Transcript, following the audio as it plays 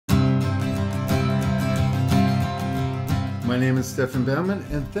My name is Stefan Baumann,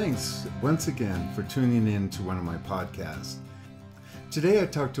 and thanks once again for tuning in to one of my podcasts. Today I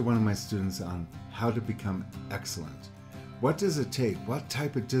talked to one of my students on how to become excellent. What does it take? What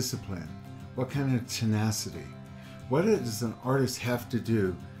type of discipline? What kind of tenacity? What does an artist have to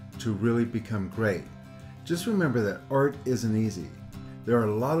do to really become great? Just remember that art isn't easy. There are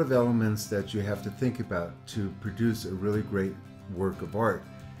a lot of elements that you have to think about to produce a really great work of art.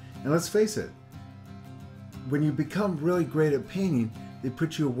 And let's face it, when you become really great at painting, they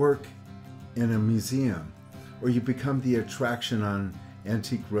put your work in a museum, or you become the attraction on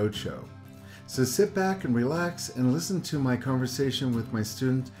Antique Roadshow. So sit back and relax and listen to my conversation with my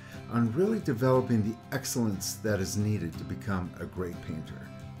student on really developing the excellence that is needed to become a great painter.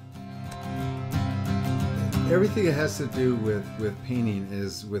 Everything it has to do with painting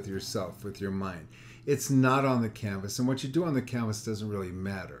is with yourself, with your mind. It's not on the canvas, and what you do on the canvas doesn't really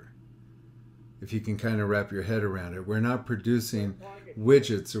matter. If you can kind of wrap your head around it, we're not producing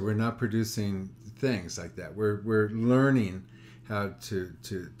widgets, or we're not producing things like that. We're learning how to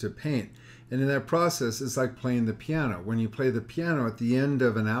paint. And in that process, it's like playing the piano. When you play the piano at the end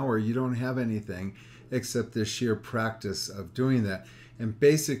of an hour, you don't have anything except the sheer practice of doing that. And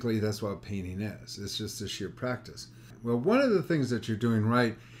basically, that's what painting is. It's just a sheer practice. Well, one of the things that you're doing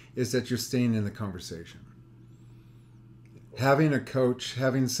right is that you're staying in the conversation. Having a coach,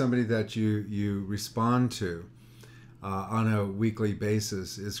 having somebody that you respond to on a weekly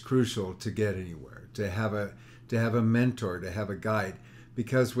basis is crucial to get anywhere. To have a mentor, to have a guide,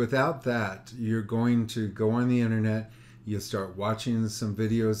 because without that, you're going to go on the internet, you'll start watching some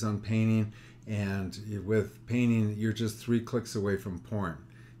videos on painting, and with painting, you're just 3 clicks away from porn.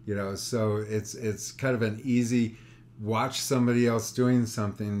 So it's kind of an easy watch somebody else doing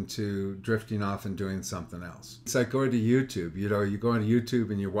something to drifting off and doing something else. It's like going to YouTube. You go on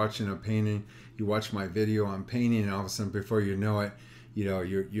YouTube and you're watching a painting, you watch my video on painting, and all of a sudden, before you know it,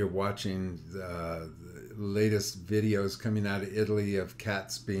 you're watching the latest videos coming out of Italy of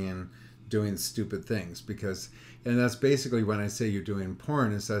cats doing stupid things. And that's basically when I say you're doing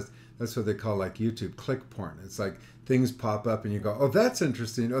porn, that's what they call, like, YouTube click porn. It's like things pop up and you go, oh, that's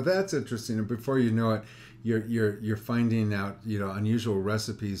interesting, oh, that's interesting, and before you know it, you're finding out unusual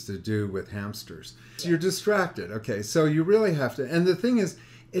recipes to do with hamsters. So you're distracted. Okay, so you really have to. And the thing is,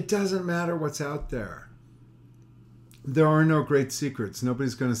 it doesn't matter what's out there. There are no great secrets.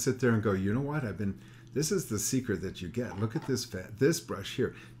 Nobody's going to sit there and go, you know what? This is the secret that you get. Look at this brush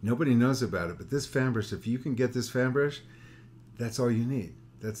here. Nobody knows about it, but this fan brush. If you can get this fan brush, that's all you need.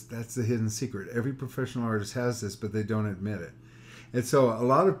 That's the hidden secret. Every professional artist has this, but they don't admit it. And so a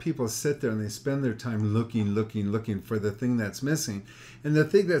lot of people sit there and they spend their time looking for the thing that's missing. And the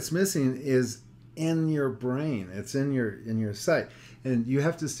thing that's missing is in your brain. It's in your sight. And you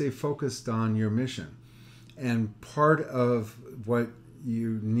have to stay focused on your mission. And part of what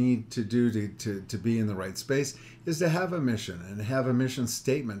you need to do to be in the right space is to have a mission, and have a mission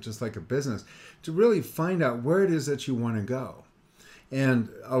statement, just like a business, to really find out where it is that you want to go. And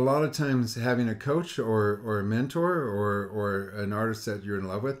a lot of times having a coach or a mentor or an artist that you're in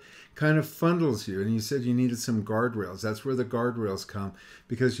love with kind of funnels you. And you said you needed some guardrails. That's where the guardrails come,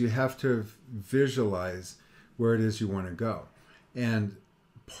 because you have to visualize where it is you want to go. And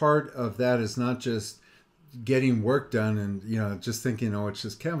part of that is not just getting work done and just thinking, oh, it's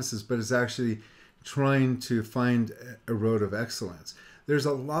just canvases, but it's actually trying to find a road of excellence. There's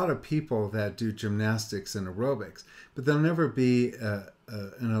a lot of people that do gymnastics and aerobics, but they'll never be an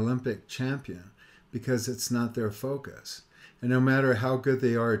Olympic champion because it's not their focus. And no matter how good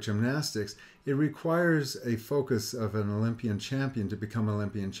they are at gymnastics, it requires a focus of an Olympian champion to become an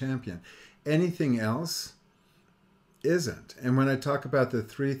Olympian champion. Anything else isn't. And when I talk about the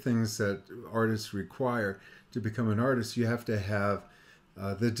 3 things that artists require to become an artist, you have to have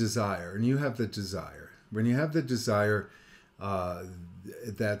the desire. And you have the desire. When you have the desire,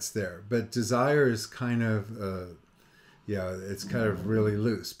 that's there. But desire is kind of, it's kind of really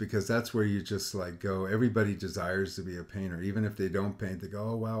loose, because that's where you just like go. Everybody desires to be a painter. Even if they don't paint, they go,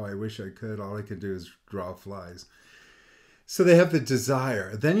 oh, wow, I wish I could. All I could do is draw flies. So they have the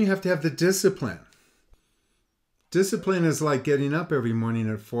desire. Then you have to have the discipline. Discipline is like getting up every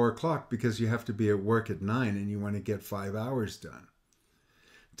morning at 4 o'clock because you have to be at work at 9 and you want to get 5 hours done.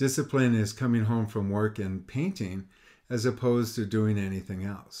 Discipline is coming home from work and painting as opposed to doing anything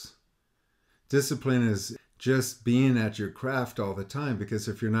else. Discipline is just being at your craft all the time, because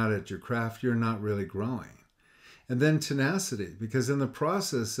if you're not at your craft, you're not really growing. And then tenacity, because in the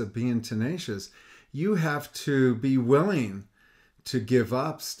process of being tenacious, you have to be willing to give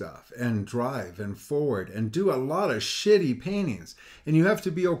up stuff and drive and forward and do a lot of shitty paintings. And you have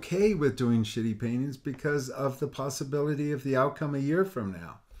to be okay with doing shitty paintings because of the possibility of the outcome a year from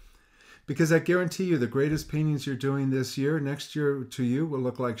now. Because I guarantee you the greatest paintings you're doing this year, next year to you will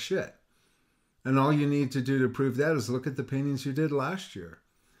look like shit. And all you need to do to prove that is look at the paintings you did last year.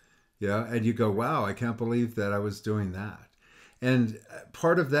 Yeah, and you go, wow, I can't believe that I was doing that. And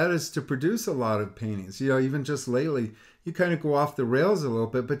part of that is to produce a lot of paintings. You know, even just lately, you kind of go off the rails a little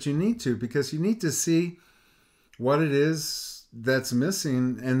bit, but you need to, because you need to see what it is that's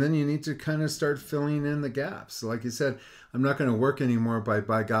missing, and then you need to kind of start filling in the gaps. Like you said, I'm not going to work anymore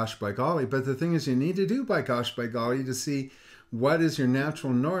by gosh, by golly, but the thing is you need to do by gosh, by golly to see what is your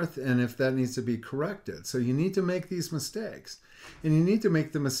natural north and if that needs to be corrected. So you need to make these mistakes. And you need to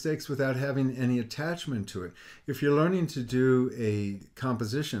make the mistakes without having any attachment to it. If you're learning to do a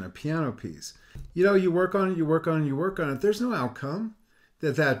composition, a piano piece, you know, you work on it, you work on it, you work on it. There's no outcome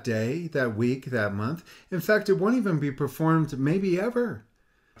that day, that week, that month. In fact, it won't even be performed maybe ever.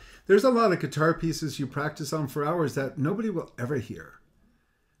 There's a lot of guitar pieces you practice on for hours that nobody will ever hear.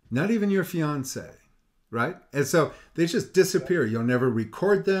 Not even your fiance, right? And so they just disappear. You'll never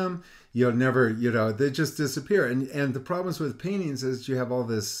record them. You'll never, you know, they just disappear. And the problems with paintings is you have all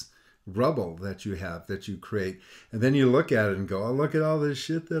this rubble that you have, that you create. And then you look at it and go, oh, look at all this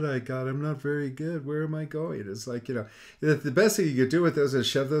shit that I got. I'm not very good. Where am I going? It's like, you know, the best thing you could do with those is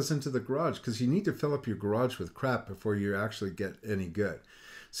shove those into the garage, because you need to fill up your garage with crap before you actually get any good.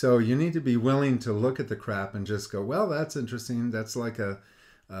 So you need to be willing to look at the crap and just go, well, that's interesting. That's like a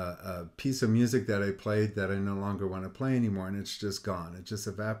piece of music that I played that I no longer want to play anymore, and it's just gone. It just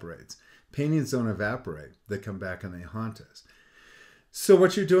evaporates. Paintings don't evaporate. They come back and they haunt us. So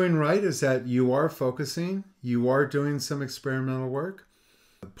what you're doing right is that you are focusing. You are doing some experimental work.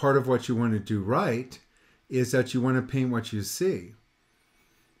 Part of what you want to do right is that you want to paint what you see.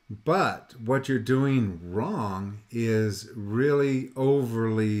 But what you're doing wrong is really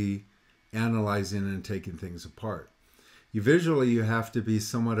overly analyzing and taking things apart. Visually, you have to be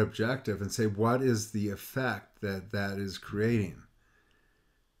somewhat objective and say, what is the effect that is creating?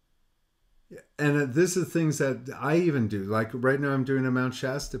 And this is things that I even do. Like right now, I'm doing a Mount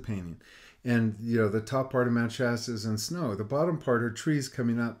Shasta painting. And, you know, the top part of Mount Shasta is in snow. The bottom part are trees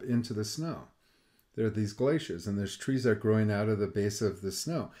coming up into the snow. There are these glaciers, and there's trees that are growing out of the base of the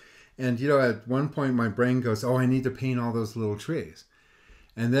snow. And, you know, at one point, my brain goes, oh, I need to paint all those little trees.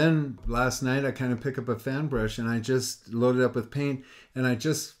 And then last night I kind of pick up a fan brush and I just loaded up with paint, and I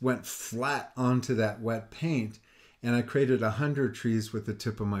just went flat onto that wet paint, and I created 100 trees with the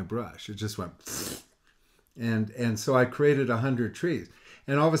tip of my brush. It just went and so I created 100 trees.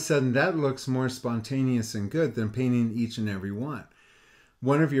 And all of a sudden that looks more spontaneous and good than painting each and every one.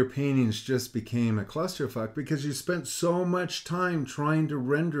 One of your paintings just became a clusterfuck because you spent so much time trying to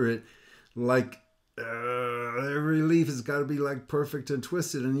render it like every leaf has got to be like perfect and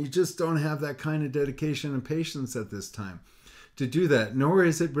twisted, and you just don't have that kind of dedication and patience at this time to do that. Nor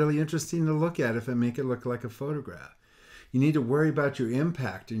is it really interesting to look at if I make it look like a photograph. You need to worry about your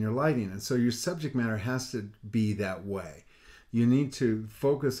impact and your lighting, and so your subject matter has to be that way. You need to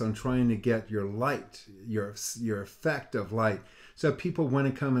focus on trying to get your light, your effect of light, so people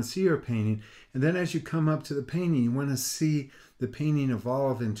want to come and see your painting. And then as you come up to the painting, you want to see the painting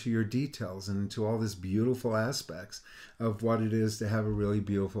evolve into your details and into all these beautiful aspects of what it is to have a really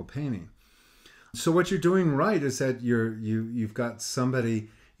beautiful painting. So what you're doing right is that you've got somebody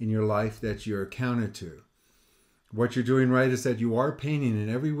in your life that you're accounted to. What you're doing right is that you are painting, and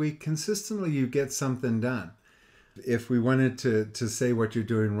every week consistently you get something done. If we wanted to say what you're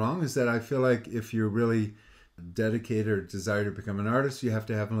doing wrong, is that I feel like if you're really dedicated or desire to become an artist, you have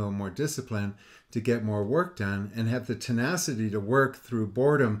to have a little more discipline to get more work done, and have the tenacity to work through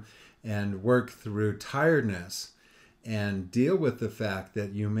boredom and work through tiredness and deal with the fact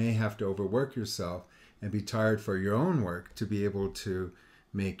that you may have to overwork yourself and be tired for your own work to be able to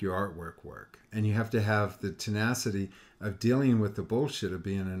make your artwork work. And you have to have the tenacity of dealing with the bullshit of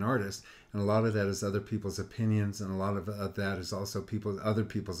being an artist. And a lot of that is other people's opinions, and a lot of that is also other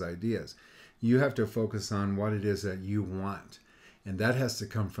people's ideas. You have to focus on what it is that you want, and that has to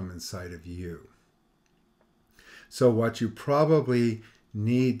come from inside of you. So what you probably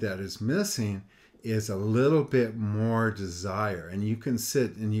need that is missing is a little bit more desire. And you can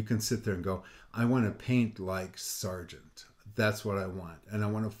sit there and go, I want to paint like Sargent. That's what I want. And I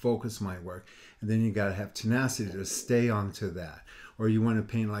want to focus my work. And then you got to have tenacity to stay onto that. Or you want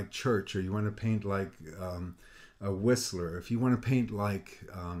to paint like Church, or you want to paint like a Whistler. If you want to paint like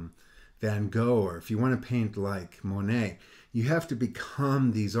Van Gogh, or if you want to paint like Monet, you have to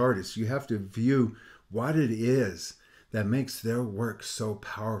become these artists. You have to view what it is that makes their work so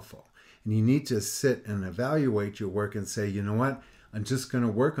powerful. And you need to sit and evaluate your work and say, you know what, I'm just going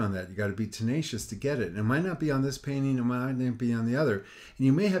to work on that. You got to be tenacious to get it. It might not be on this painting, it might not be on the other. And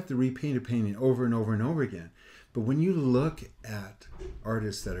you may have to repaint a painting over and over and over again. But when you look at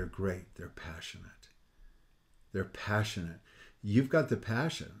artists that are great, they're passionate. They're passionate. You've got the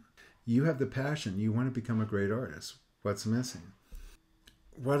passion. You have the passion. You want to become a great artist. What's missing?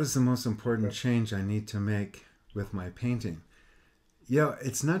 What is the most important change I need to make with my painting?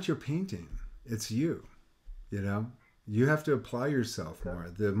 It's not your painting. It's you. You have to apply yourself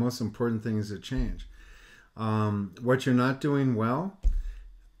more. The most important thing is to change. What you're not doing well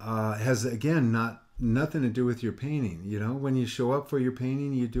has, again, nothing to do with your painting. When you show up for your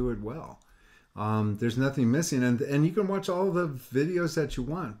painting, you do it well. There's nothing missing, and you can watch all the videos that you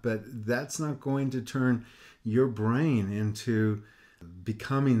want, but that's not going to turn your brain into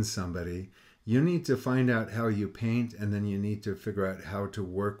becoming somebody. You need to find out how you paint, and then you need to figure out how to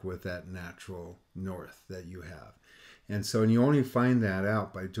work with that natural north that you have. And you only find that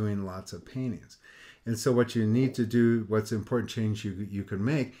out by doing lots of paintings. And so what you need to do, what's important change you can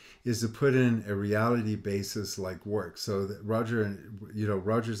make, is to put in a reality basis like work. So that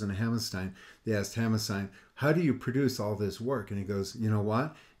Rogers and Hammerstein, they asked Hammerstein, how do you produce all this work? And he goes, you know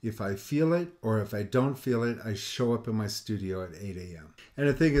what? If I feel it or if I don't feel it, I show up in my studio at 8 a.m. And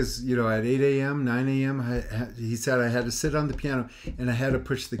the thing is, at 8 a.m., 9 a.m., he said I had to sit on the piano and I had to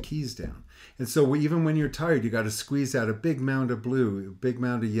push the keys down. And so even when you're tired, you got to squeeze out a big mound of blue, a big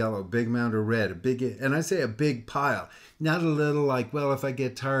mound of yellow, a big mound of red, and I say a big pile, not a little like, well, if I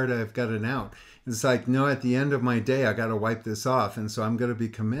get tired, I've got an out. It's like, no, at the end of my day, I got to wipe this off. And so I'm going to be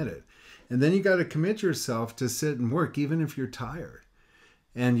committed. And then you got to commit yourself to sit and work, even if you're tired.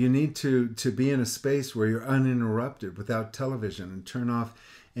 And you need to be in a space where you're uninterrupted without television, and turn off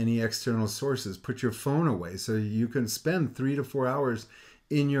any external sources. Put your phone away so you can spend 3 to 4 hours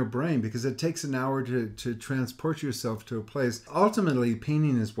in your brain, because it takes an hour to transport yourself to a place. Ultimately,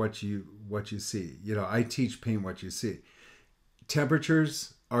 painting is what you see. I teach paint what you see.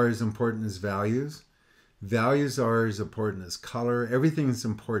 Temperatures are as important as values. Values are as important as color. Everything is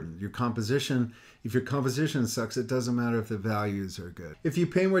important. Your composition, if your composition sucks, it doesn't matter if the values are good. If you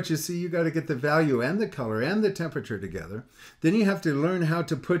paint what you see, you got to get the value and the color and the temperature together. Then you have to learn how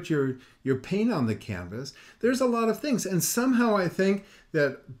to put your paint on the canvas. There's a lot of things. And somehow I think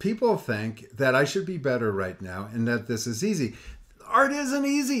that people think that I should be better right now and that this is easy. Art isn't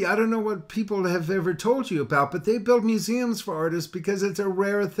easy. I don't know what people have ever told you about, but they build museums for artists because it's a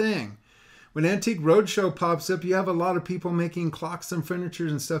rare thing. When Antique Roadshow pops up, you have a lot of people making clocks and furniture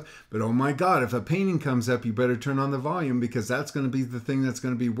and stuff. But oh my God, if a painting comes up, you better turn on the volume, because that's going to be the thing that's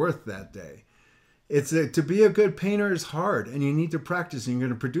going to be worth that day. To be a good painter is hard, and you need to practice, and you're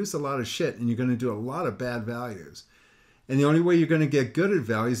going to produce a lot of shit, and you're going to do a lot of bad values. And the only way you're going to get good at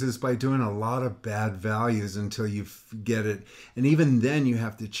values is by doing a lot of bad values until you get it. And even then you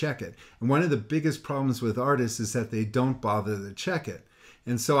have to check it. And one of the biggest problems with artists is that they don't bother to check it.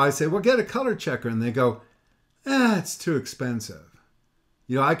 And so I say, well, get a color checker. And they go, it's too expensive.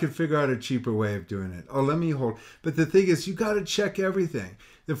 I could figure out a cheaper way of doing it. Oh, let me hold. But the thing is, you got to check everything.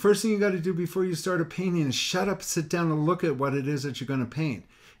 The first thing you got to do before you start a painting is shut up, sit down and look at what it is that you're going to paint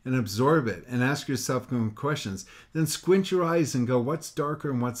and absorb it and ask yourself questions. Then squint your eyes and go, what's darker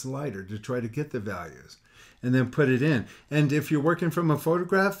and what's lighter, to try to get the values. And then put it in. And if you're working from a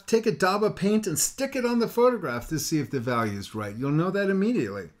photograph, take a daub of paint and stick it on the photograph to see if the value is right. You'll know that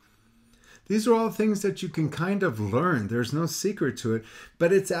immediately. These are all things that you can kind of learn. There's no secret to it,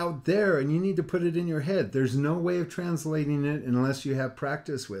 but it's out there and you need to put it in your head. There's no way of translating it unless you have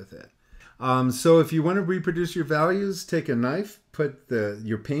practice with it. So if you want to reproduce your values, take a knife, put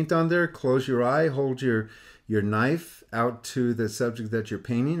your paint on there, close your eye, hold your knife out to the subject that you're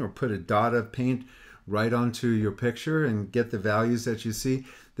painting, or put a dot of paint right onto your picture and get the values that you see.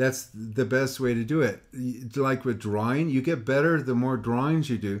 That's the best way to do it. Like with drawing, you get better the more drawings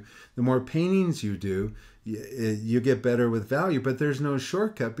you do, the more paintings you do, you get better with value. But there's no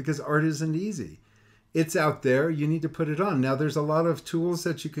shortcut, because art isn't easy. It's out there. You need to put it on. Now, there's a lot of tools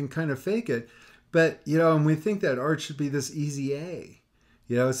that you can kind of fake it, but, and we think that art should be this easy A.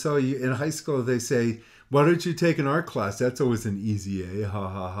 So in high school, they say, why don't you take an art class? That's always an easy A, ha,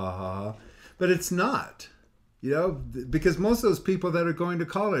 ha, ha, ha, ha. But it's not, because most of those people that are going to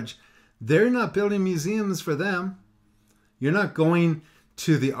college, they're not building museums for them. You're not going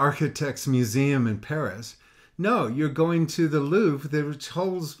to the Architects Museum in Paris. No, you're going to the Louvre, which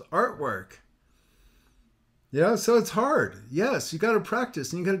holds artwork. So it's hard. Yes, you got to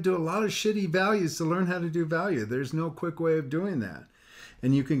practice, and you got to do a lot of shitty values to learn how to do value. There's no quick way of doing that.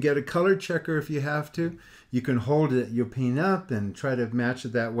 And you can get a color checker if you have to. You can hold it, your paint up and try to match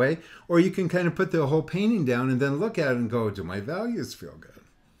it that way. Or you can kind of put the whole painting down and then look at it and go, do my values feel good?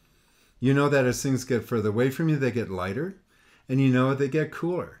 You know that as things get further away from you, they get lighter. And you know they get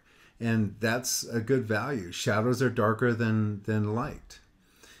cooler. And that's a good value. Shadows are darker than light.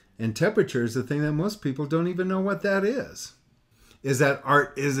 And temperature is the thing that most people don't even know what that is that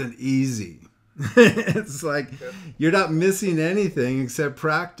art isn't easy. It's like you're not missing anything except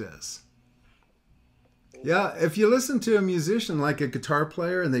practice. Yeah, if you listen to a musician like a guitar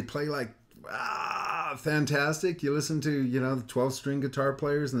player and they play like, fantastic. You listen to, the 12-string guitar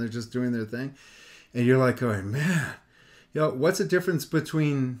players and they're just doing their thing. And you're like, oh, man, what's the difference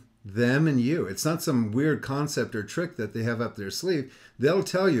between them and you? It's not some weird concept or trick that they have up their sleeve. They'll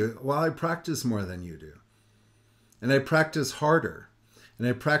tell you, well, I practice more than you do. And I practice harder. And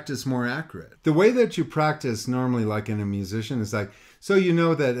I practice more accurate. The way that you practice normally, like in a musician, is like, so you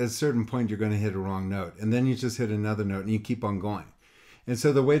know that at a certain point you're going to hit a wrong note. And then you just hit another note and you keep on going. And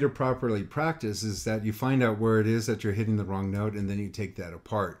so the way to properly practice is that you find out where it is that you're hitting the wrong note, and then you take that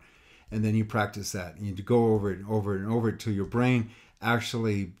apart. And then you practice that. And you go over it and over and over till your brain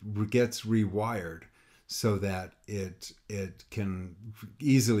actually gets rewired so that it can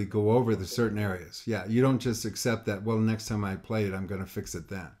easily go over the certain areas. Yeah, you don't just accept that, well, next time I play it, I'm going to fix it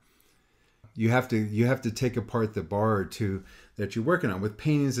then. You have to take apart the bar or two that you're working on. With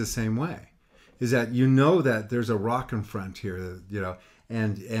painting is the same way. Is that you know that there's a rock in front here,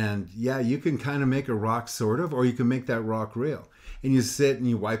 and yeah, you can kind of make a rock sort of, or you can make that rock real. And you sit and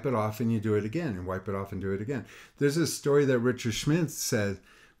you wipe it off and you do it again and wipe it off and do it again. There's a story that Richard Schmidt said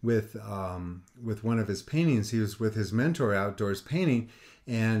with one of his paintings. He was with his mentor outdoors painting,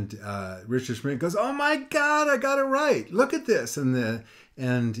 and Richard Schmidt goes, "Oh my God, I got it right! Look at this!"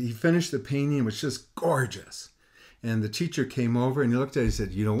 And he finished the painting. It was just gorgeous. And the teacher came over and he looked at it and he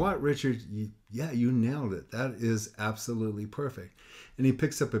said, "You know what, Richard? You nailed it. That is absolutely perfect." And he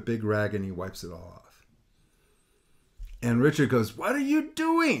picks up a big rag and he wipes it all off. And Richard goes, "What are you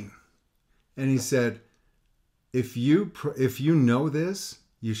doing?" And he said, if you know this,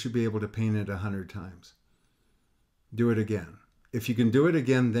 you should be able to paint it 100 times. Do it again. If you can do it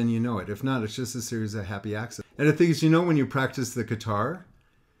again, then you know it. If not, it's just a series of happy accidents. And the thing is, when you practice the guitar,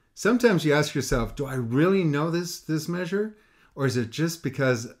 sometimes you ask yourself, do I really know this measure? Or is it just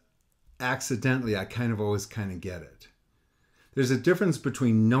because accidentally I always get it? There's a difference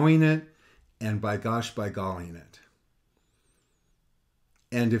between knowing it and by gollying it.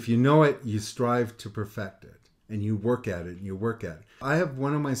 And if you know it, you strive to perfect it. And you work at it, and you work at it. I have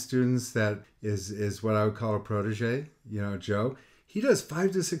one of my students that is what I would call a protege, Joe. He does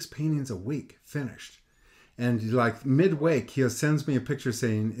 5 to 6 paintings a week, finished. And like midweek, he sends me a picture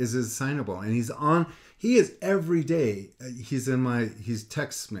saying, "Is it signable?" And he is every day, he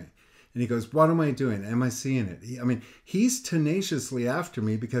texts me. And he goes, "What am I doing? Am I seeing it?" He's tenaciously after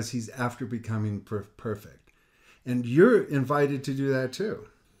me because he's after becoming perfect. And you're invited to do that too.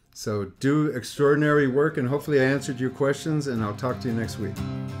 So do extraordinary work, and hopefully I answered your questions, and I'll talk to you next week.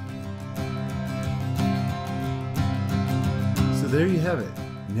 So there you have it.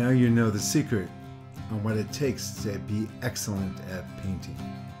 Now you know the secret on what it takes to be excellent at painting.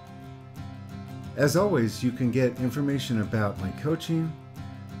 As always, you can get information about my coaching,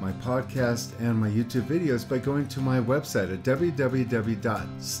 my podcast, and my YouTube videos by going to my website at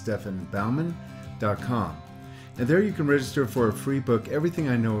www.stefanbaumann.com. And there you can register for a free book, Everything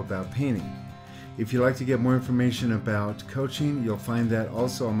I Know About Painting. If you'd like to get more information about coaching, you'll find that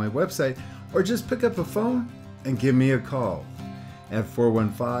also on my website, or just pick up the phone and give me a call at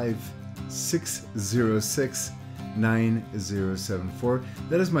 415-606-9074.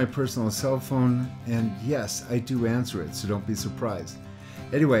 That is my personal cell phone, and yes, I do answer it, so don't be surprised.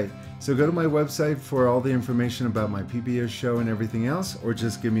 Anyway, so go to my website for all the information about my PBS show and everything else, or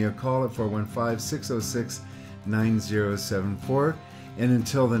just give me a call at 415-606-9074. And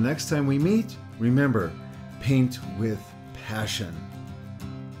until the next time we meet, remember, paint with passion.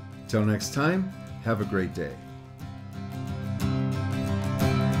 Till next time, have a great day.